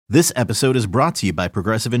This episode is brought to you by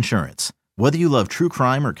Progressive Insurance. Whether you love true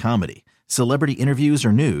crime or comedy, celebrity interviews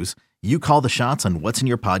or news, you call the shots on what's in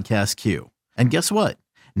your podcast queue. And guess what?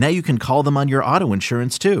 Now you can call them on your auto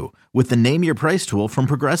insurance too with the Name Your Price tool from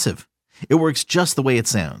Progressive. It works just the way it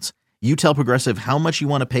sounds. You tell Progressive how much you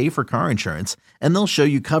want to pay for car insurance, and they'll show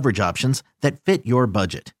you coverage options that fit your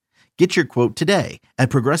budget. Get your quote today at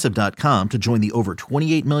Progressive.com to join the over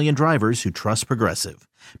 28 million drivers who trust Progressive.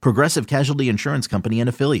 Progressive Casualty Insurance Company and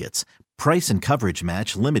Affiliates. Price and coverage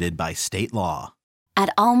match limited by state law.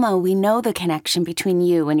 At Alma, we know the connection between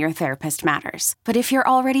you and your therapist matters. But if you're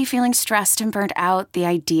already feeling stressed and burnt out, the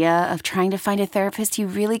idea of trying to find a therapist you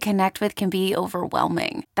really connect with can be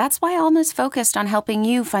overwhelming. That's why Alma's focused on helping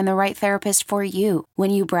you find the right therapist for you.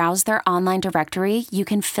 When you browse their online directory, you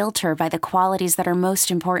can filter by the qualities that are most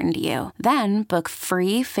important to you. Then book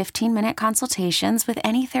free 15-minute consultations with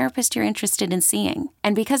any therapist you're interested in seeing.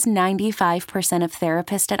 And because 95% of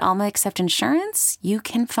therapists at Alma accept insurance, you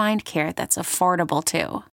can find care that's affordable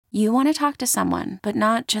too. You want to talk to someone, but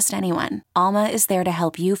not just anyone. Alma is there to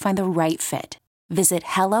help you find the right fit. Visit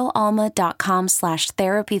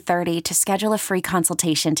helloalma.com/therapy30 to schedule a free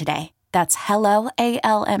consultation today. That's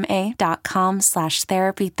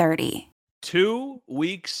helloalma.com/therapy30. 2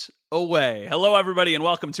 weeks away. Hello, everybody, and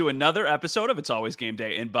welcome to another episode of It's Always Game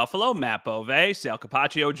Day in Buffalo. Matt Bove, Sal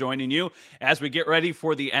Capaccio joining you as we get ready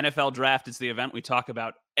for the NFL Draft. It's the event we talk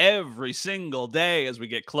about every single day as we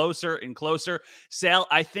get closer and closer. Sal,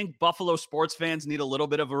 I think Buffalo sports fans need a little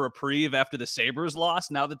bit of a reprieve after the Sabres loss.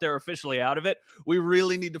 Now that they're officially out of it, we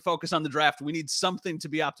really need to focus on the draft. We need something to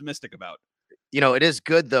be optimistic about. You know, it is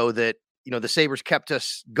good, though, that, you know, the Sabres kept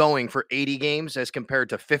us going for 80 games as compared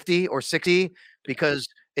to 50 or 60 because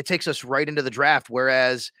it takes us right into the draft.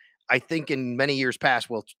 Whereas I think in many years past,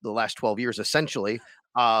 well, the last 12 years, essentially,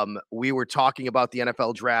 we were talking about the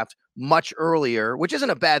NFL draft much earlier, which isn't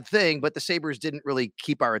a bad thing, but the Sabres didn't really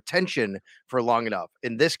keep our attention for long enough.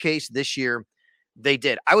 In this case, this year, they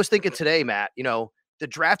did. I was thinking today, Matt, you know, the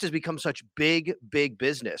draft has become such big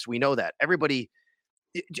business. We know that everybody's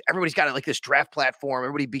got like this draft platform.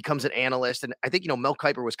 Everybody becomes an analyst. And I think, you know, Mel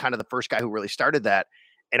Kiper was kind of the first guy who really started that.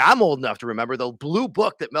 And I'm old enough to remember the blue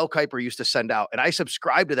book that Mel Kiper used to send out. And I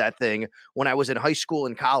subscribed to that thing when I was in high school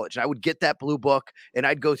and college. And I would get that blue book and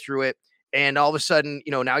I'd go through it. And all of a sudden,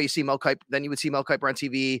 you know, now you see Mel Kiper, then you would see Mel Kiper on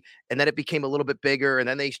TV. And then it became a little bit bigger. And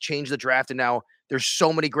then they changed the draft. And now there's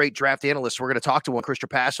so many great draft analysts. We're going to talk to one, Chris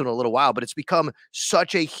Trapasso, in a little while. But it's become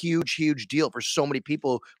such a huge deal for so many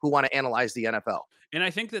people who want to analyze the NFL. And I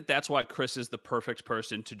think that that's why Chris is the perfect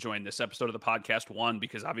person to join this episode of the podcast. One,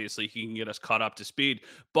 because obviously he can get us caught up to speed.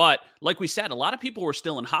 But like we said, a lot of people were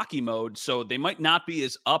still in hockey mode, so they might not be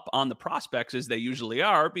as up on the prospects as they usually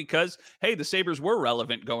are because, hey, the Sabres were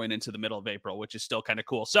relevant going into the middle of April, which is still kind of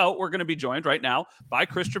cool. So we're going to be joined right now by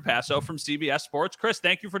Chris Trapasso from CBS Sports. Chris,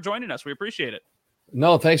 thank you for joining us. We appreciate it.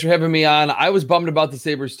 No, thanks for having me on. I was bummed about the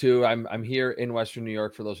Sabres too. I'm here in Western New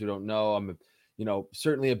York. For those who don't know, I'm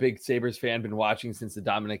certainly a big Sabres fan, been watching since the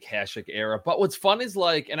Dominic Hasek era. But what's fun is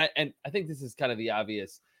like, and I think this is kind of the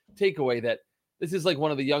obvious takeaway, that this is like one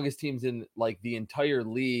of the youngest teams in like the entire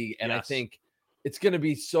league. And yes. I think it's going to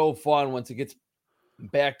be so fun once it gets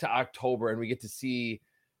back to October and we get to see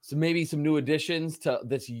maybe some new additions to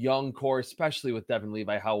this young core, especially with Devin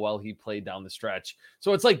Levi, how well he played down the stretch.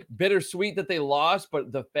 So it's like bittersweet that they lost,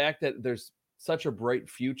 but the fact that there's such a bright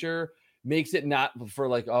future makes it not for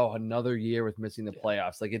like, oh, another year with missing the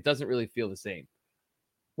playoffs. Like it doesn't really feel the same.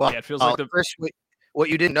 Well, it feels like first,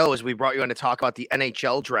 what you didn't know is we brought you on to talk about the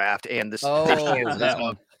NHL draft and this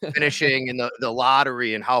finishing in the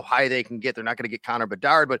lottery and how high they can get. They're not going to get Connor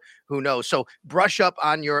Bedard, but who knows? So brush up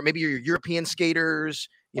on your European skaters,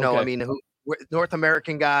 I mean, North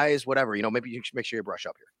American guys, whatever, maybe you should make sure you brush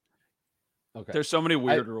up here. Okay. There's so many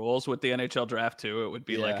weird rules with the NHL draft too. It would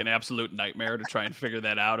be like an absolute nightmare to try and figure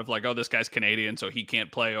that out of like, oh, this guy's Canadian, so he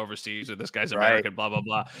can't play overseas, or this guy's American, blah, blah,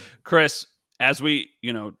 blah. Chris, as we,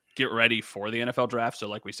 get ready for the NFL draft. So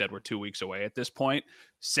like we said, we're 2 weeks away at this point.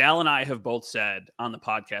 Sal and I have both said on the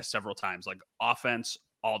podcast several times, like offense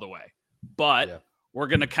all the way, but we're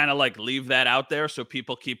going to kind of like leave that out there so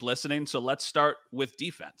people keep listening. So let's start with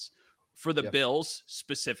defense for the Bills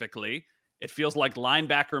specifically. It feels like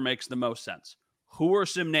linebacker makes the most sense. Who are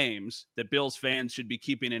some names that Bills fans should be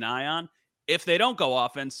keeping an eye on if they don't go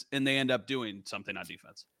offense and they end up doing something on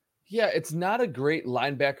defense? Yeah, it's not a great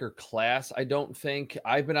linebacker class, I don't think.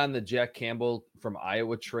 I've been on the Jack Campbell from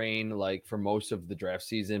Iowa train like for most of the draft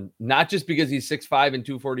season, not just because he's 6'5" and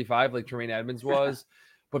 245 like Tremaine Edmunds was,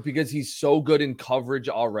 but because he's so good in coverage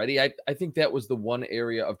already. I think that was the one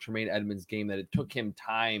area of Tremaine Edmunds' game that it took him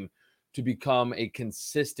time to become a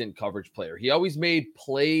consistent coverage player. He always made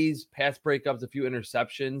plays, pass breakups, a few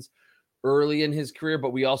interceptions early in his career,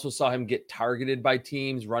 but we also saw him get targeted by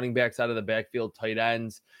teams, running backs out of the backfield, tight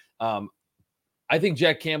ends. I think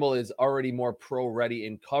Jack Campbell is already more pro ready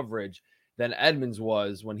in coverage than Edmonds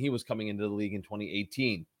was when he was coming into the league in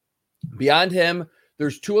 2018. Beyond him,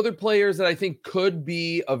 there's two other players that I think could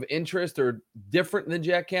be of interest or different than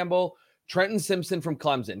Jack Campbell. Trenton Simpson from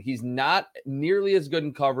Clemson. He's not nearly as good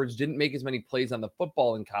in coverage, didn't make as many plays on the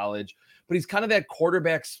football in college, but he's kind of that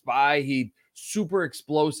quarterback spy. He super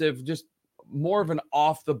explosive, just more of an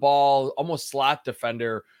off the ball, almost slot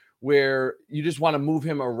defender where you just want to move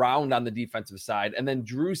him around on the defensive side. And then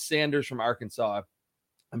Drew Sanders from Arkansas.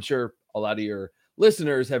 I'm sure a lot of your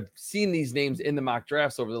listeners have seen these names in the mock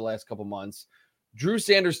drafts over the last couple months. Drew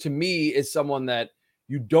Sanders, to me, is someone that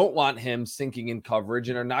you don't want him sinking in coverage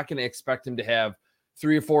and are not going to expect him to have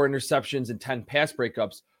 3 or 4 interceptions and 10 pass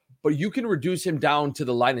breakups, but you can reduce him down to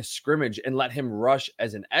the line of scrimmage and let him rush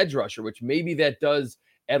as an edge rusher, which maybe that does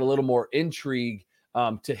add a little more intrigue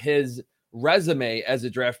to his resume as a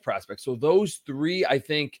draft prospect. So those 3, I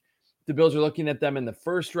think the Bills are looking at them in the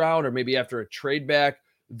first round or maybe after a trade back.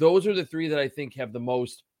 Those are the 3 that I think have the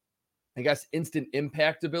most, I guess, instant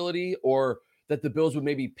impact ability, or that the Bills would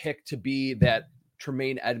maybe pick to be that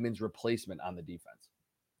Tremaine Edmonds replacement on the defense.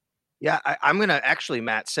 Yeah, I'm going to actually,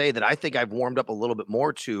 Matt, say that I think I've warmed up a little bit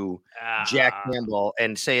more to Jack Campbell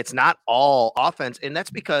and say it's not all offense. And that's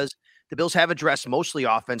because the Bills have addressed mostly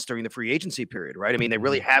offense during the free agency period, right? I mean, they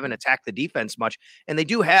really haven't attacked the defense much, and they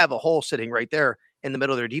do have a hole sitting right there in the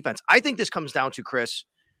middle of their defense. I think this comes down to, Chris,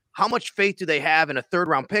 how much faith do they have in a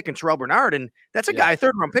third-round pick in Terrell Bernard? And that's a guy, a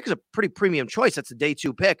third-round pick is a pretty premium choice. That's a day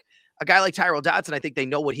 2 pick. A guy like Tyrel Dodson, I think they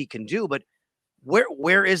know what he can do, but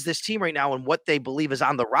where is this team right now and what they believe is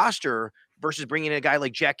on the roster versus bringing in a guy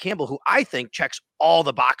like Jack Campbell, who I think checks all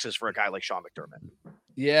the boxes for a guy like Sean McDermott?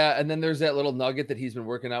 Yeah, and then there's that little nugget that he's been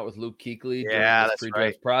working out with Luke Kuechly during this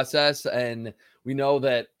pre-draft process. And we know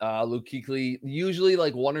that Luke Kuechly usually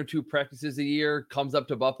like 1 or 2 practices a year comes up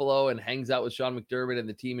to Buffalo and hangs out with Sean McDermott and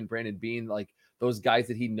the team and Brandon Beane, like those guys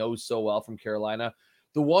that he knows so well from Carolina.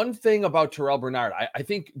 The one thing about Terrell Bernard, I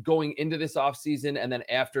think going into this offseason and then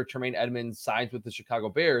after Tremaine Edmonds signs with the Chicago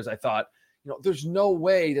Bears, I thought, there's no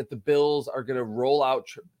way that the Bills are going to roll out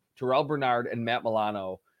Terrell Bernard and Matt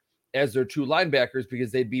Milano as their 2 linebackers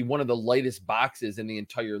because they'd be one of the lightest boxes in the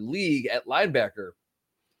entire league at linebacker.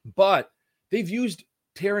 But they've used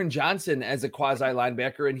Taron Johnson as a quasi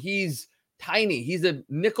linebacker, and he's tiny. He's a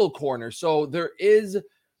nickel corner. So there is,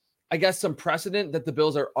 I guess, some precedent that the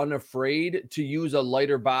Bills are unafraid to use a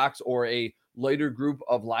lighter box or a lighter group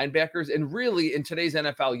of linebackers. And really, in today's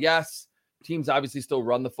NFL, yes, teams obviously still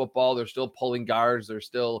run the football. They're still pulling guards. They're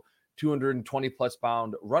still 220-plus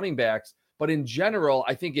pound running backs. But in general,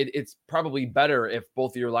 I think it's probably better if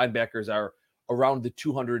both of your linebackers are around the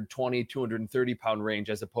 220, 230-pound range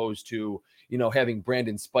as opposed to, having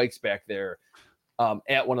Brandon Spikes back there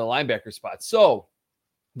at one of the linebacker spots. So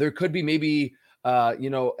there could be maybe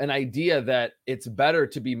an idea that it's better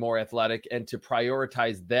to be more athletic and to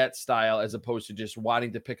prioritize that style as opposed to just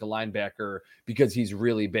wanting to pick a linebacker because he's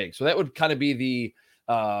really big. So that would kind of be the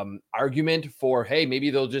argument for, hey, maybe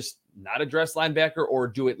they'll just not address linebacker or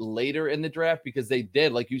do it later in the draft because they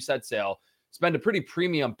did, like you said, Sal, spend a pretty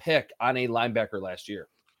premium pick on a linebacker last year.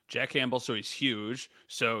 Jack Campbell, so he's huge.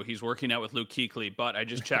 So he's working out with Luke Kuechly, but I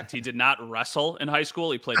just checked. He did not wrestle in high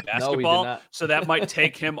school. He played basketball. No, so that might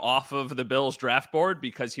take him off of the Bills draft board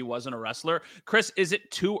because he wasn't a wrestler. Chris, is it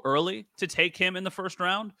too early to take him in the first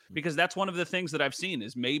round? Because that's one of the things that I've seen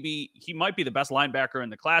is maybe he might be the best linebacker in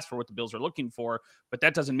the class for what the Bills are looking for, but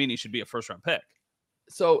that doesn't mean he should be a first round pick.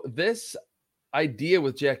 So this idea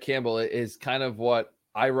with Jack Campbell is kind of what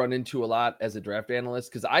I run into a lot as a draft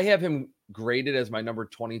analyst because I have him graded as my number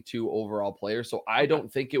 22 overall player. So I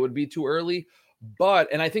don't think it would be too early,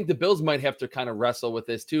 and I think the Bills might have to kind of wrestle with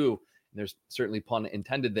this too. There's certainly pun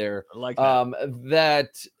intended there. I like that.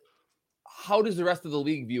 How does the rest of the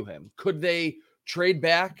league view him? Could they trade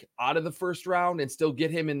back out of the first round and still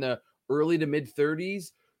get him in the early to mid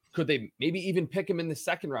 30s? Could they maybe even pick him in the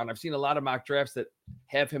second round? I've seen a lot of mock drafts that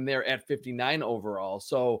have him there at 59 overall.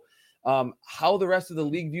 So how the rest of the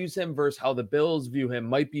league views him versus how the Bills view him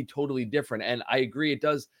might be totally different. And I agree, it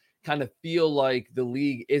does kind of feel like the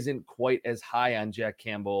league isn't quite as high on Jack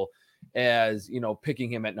Campbell as,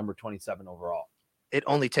 picking him at number 27 overall. It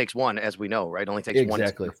only takes one, as we know, right? It only takes one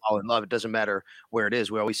to fall in love. It doesn't matter where it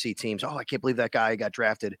is. We always see teams, I can't believe that guy got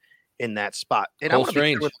drafted in that spot. And Cole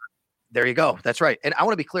Strange. There you go. That's right. And I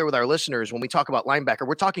want to be clear with our listeners when we talk about linebacker,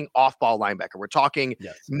 we're talking off-ball linebacker. We're talking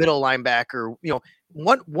middle linebacker.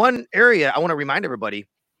 One area I want to remind everybody,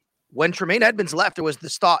 when Tremaine Edmunds left, there was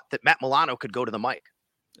this thought that Matt Milano could go to the mic.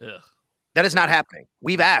 Ugh. That is not happening.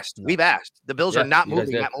 We've asked. The Bills are not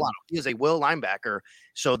moving Matt Milano. He is a will linebacker.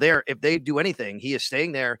 So if they do anything, he is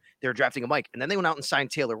staying there. They're drafting a mic. And then they went out and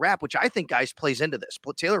signed Taylor Rapp, which I think, guys, plays into this.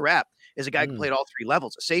 But Taylor Rapp is a guy who played all three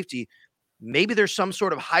levels of safety. Maybe there's some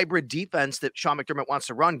sort of hybrid defense that Sean McDermott wants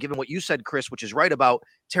to run, given what you said, Chris, which is right about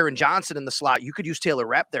Taron Johnson in the slot. You could use Taylor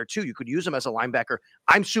Rapp there, too. You could use him as a linebacker.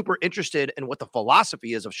 I'm super interested in what the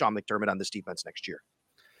philosophy is of Sean McDermott on this defense next year.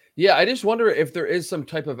 Yeah, I just wonder if there is some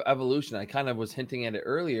type of evolution. I kind of was hinting at it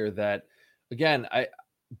earlier that, again,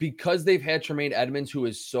 because they've had Tremaine Edmunds, who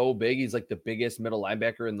is so big, he's like the biggest middle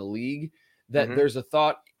linebacker in the league, that there's a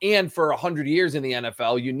thought, and for 100 years in the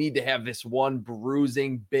NFL, you need to have this one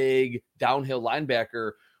bruising, big, downhill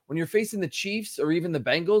linebacker. When you're facing the Chiefs or even the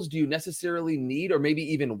Bengals, do you necessarily need or maybe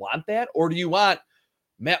even want that? Or do you want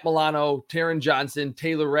Matt Milano, Taron Johnson,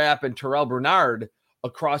 Taylor Rapp, and Terrell Bernard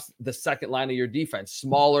across the second line of your defense?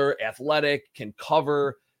 Smaller, athletic, can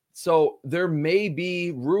cover. So there may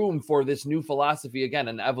be room for this new philosophy, again,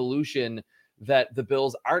 an evolution that the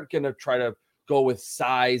Bills aren't going to try to go with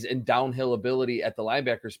size and downhill ability at the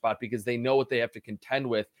linebacker spot because they know what they have to contend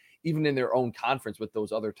with, even in their own conference with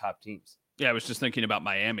those other top teams. Yeah, I was just thinking about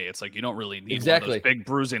Miami. It's like you don't really need one of those big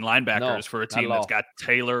bruising linebackers for a team that's got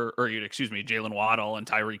Jalen Waddle and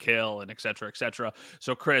Tyreek Hill and et cetera, et cetera.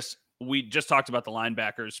 So, Chris, we just talked about the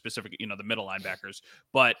linebackers, specifically, the middle linebackers,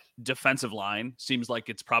 but defensive line seems like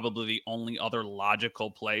it's probably the only other logical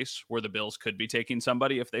place where the Bills could be taking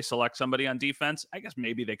somebody if they select somebody on defense. I guess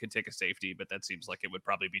maybe they could take a safety, but that seems like it would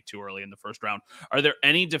probably be too early in the first round. Are there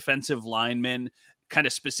any defensive linemen kind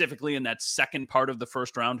of specifically in that second part of the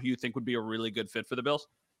first round who you think would be a really good fit for the Bills?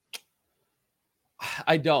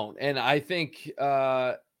 I don't. And I think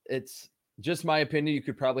it's just my opinion. You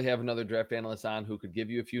could probably have another draft analyst on who could give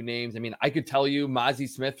you a few names. I mean, I could tell you Mazi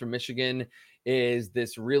Smith from Michigan is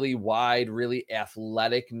this really wide, really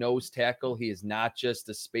athletic nose tackle. He is not just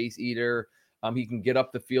a space eater. He can get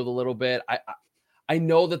up the field a little bit. I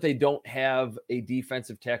know that they don't have a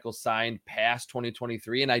defensive tackle signed past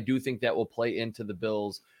 2023, and I do think that will play into the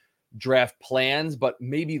Bills' draft plans, but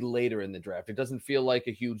maybe later in the draft. It doesn't feel like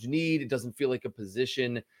a huge need. It doesn't feel like a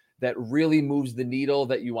position that really moves the needle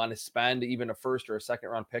that you want to spend even a first or a second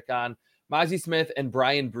round pick on. Mazi Smith and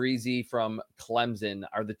Brian Breezy from Clemson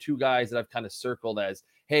are the two guys that I've kind of circled as,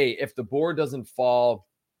 hey, if the board doesn't fall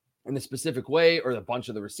in a specific way, or a bunch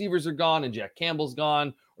of the receivers are gone and Jack Campbell's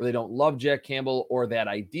gone, or they don't love Jack Campbell or that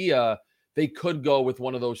idea, they could go with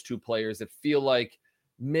one of those two players that feel like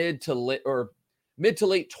mid to late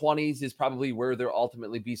 20s is probably where they'll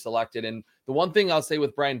ultimately be selected. And the one thing I'll say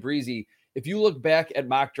with Brian Breezy, if you look back at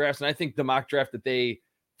mock drafts, and I think the mock draft that they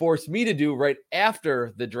forced me to do right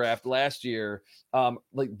after the draft last year,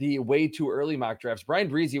 like the way too early mock drafts, Brian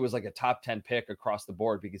Breezy was like a top 10 pick across the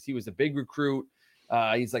board because he was a big recruit.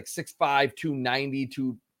 He's like 6'5", 290,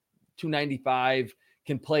 295,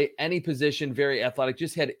 can play any position, very athletic,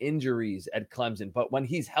 just had injuries at Clemson. But when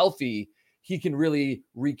he's healthy, he can really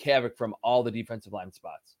wreak havoc from all the defensive line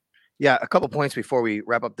spots. Yeah, a couple points before we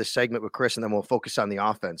wrap up this segment with Chris, and then we'll focus on the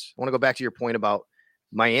offense. I want to go back to your point about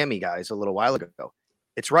Miami guys a little while ago.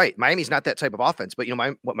 It's right. Miami's not that type of offense, but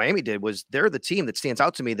what Miami did was they're the team that stands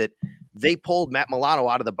out to me that they pulled Matt Milano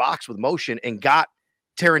out of the box with motion and got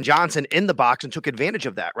Taron Johnson in the box and took advantage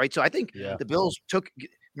of that, right? So I think the Bills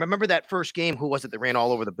remember that first game, who was it that ran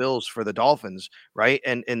all over the Bills for the Dolphins, right?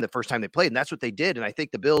 And the first time they played, and that's what they did. And I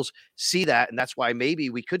think the Bills see that, and that's why maybe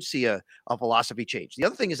we could see a philosophy change. The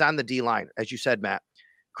other thing is on the D-line, as you said, Matt.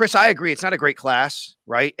 Chris, I agree. It's not a great class,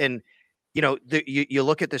 right? And, you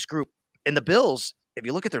look at this group, and the Bills, if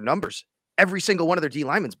you look at their numbers, every single one of their D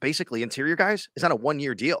linemen's basically interior guys is on a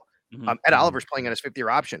 1-year deal. Ed Oliver's playing on his 5th-year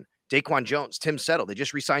option. Daquan Jones, Tim Settle, they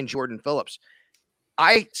just re-signed Jordan Phillips.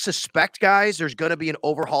 I suspect, guys, there's going to be an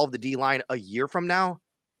overhaul of the D-line a year from now.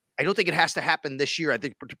 I don't think it has to happen this year. I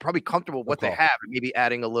think we're probably comfortable with what they have, and maybe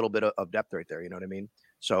adding a little bit of depth right there. You know what I mean?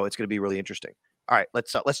 So it's going to be really interesting. All right,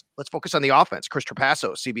 let's focus on the offense. Chris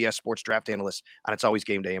Trapasso, CBS Sports draft analyst on It's Always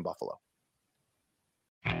Game Day in Buffalo.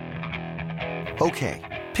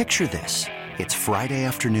 Okay, picture this. It's Friday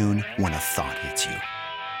afternoon when a thought hits you.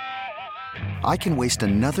 I can waste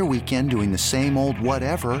another weekend doing the same old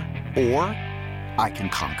whatever, or I can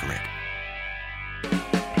conquer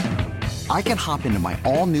it. I can hop into my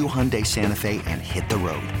all-new Hyundai Santa Fe and hit the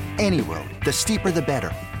road. Any road. The steeper, the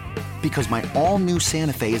better. Because my all-new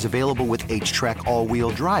Santa Fe is available with H-Track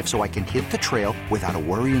all-wheel drive, so I can hit the trail without a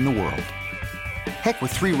worry in the world. Heck,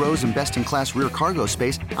 with 3 rows and best-in-class rear cargo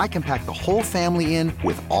space, I can pack the whole family in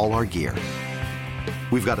with all our gear.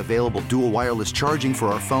 We've got available dual wireless charging for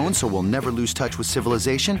our phones, so we'll never lose touch with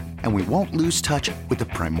civilization, and we won't lose touch with the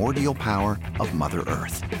primordial power of Mother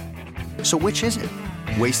Earth. So which is it?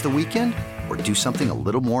 Waste the weekend or do something a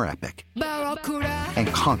little more epic and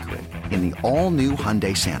conquer it in the all-new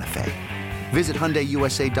Hyundai Santa Fe? Visit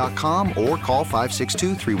HyundaiUSA.com or call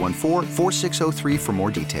 562-314-4603 for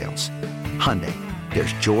more details. Hyundai,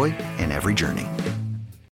 there's joy in every journey.